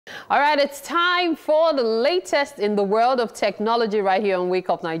All right, it's time for the latest in the world of technology right here on Wake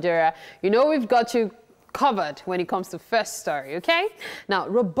Up Nigeria. You know we've got you covered when it comes to first story, okay? Now,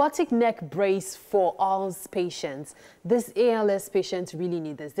 robotic neck brace for ALS patients. This ALS patients really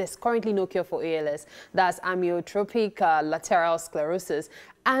need this. There's currently no cure for ALS. That's amyotrophic lateral sclerosis.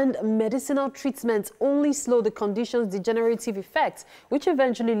 And medicinal treatments only slow the condition's degenerative effects, which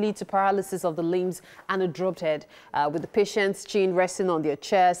eventually lead to paralysis of the limbs and a dropped head, with the patient's chin resting on their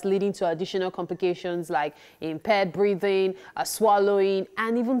chest, leading to additional complications like impaired breathing, swallowing,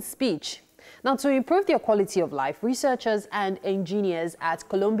 and even speech. Now, to improve their quality of life, researchers and engineers at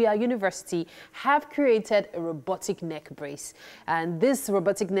Columbia University have created a robotic neck brace. And this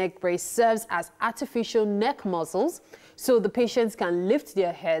robotic neck brace serves as artificial neck muscles so the patients can lift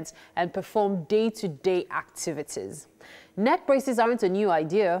their heads and perform day-to-day activities. Neck braces aren't a new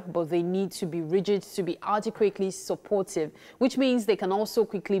idea, but they need to be rigid to be adequately supportive, which means they can also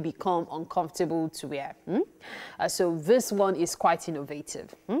quickly become uncomfortable to wear. So this one is quite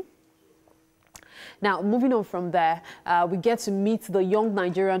innovative. Now, moving on from there, we get to meet the young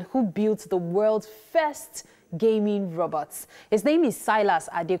Nigerian who built the world's first gaming robots. His name is Silas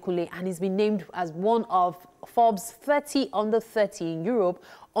Adekunle, and he's been named as one of Forbes 30 under 30 in Europe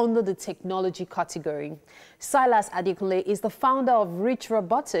under the technology category. Silas Adekunle is the founder of Rich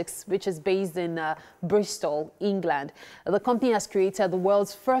Robotics, which is based in Bristol, England. The company has created the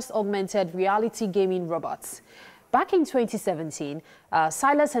world's first augmented reality gaming robots. Back in 2017,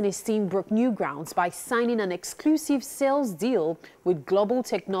 Silas and his team broke new grounds by signing an exclusive sales deal with global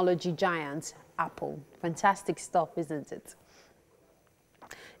technology giant Apple. Fantastic stuff, isn't it?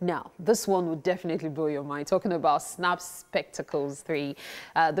 Now, this one would definitely blow your mind, talking about Snap Spectacles 3.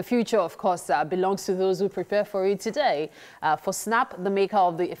 The future, of course, belongs to those who prepare for it today. For Snap, the maker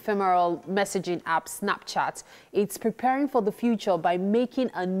of the ephemeral messaging app Snapchat, it's preparing for the future by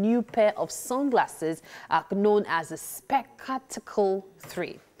making a new pair of sunglasses known as the Spectacle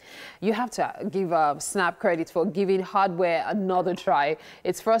 3. You have to give Snap credit for giving hardware another try.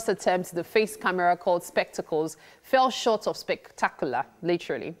 Its first attempt, the face camera called Spectacles, fell short of spectacular,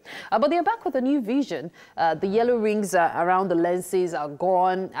 literally. But they're back with a new vision. The yellow rings around the lenses are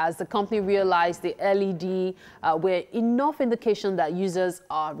gone as the company realized the LED were enough indication that users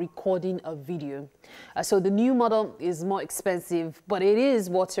are recording a video. So the new model is more expensive, but it is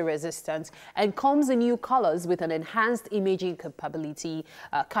water resistant and comes in new colors with an enhanced imaging capability,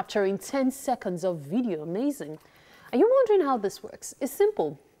 capturing 10 seconds of video. Amazing. Are you wondering how this works? It's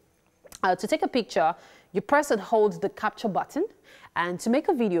simple. To take a picture, you press and hold the capture button, and to make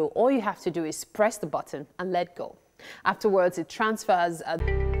a video, all you have to do is press the button and let go. Afterwards, it transfers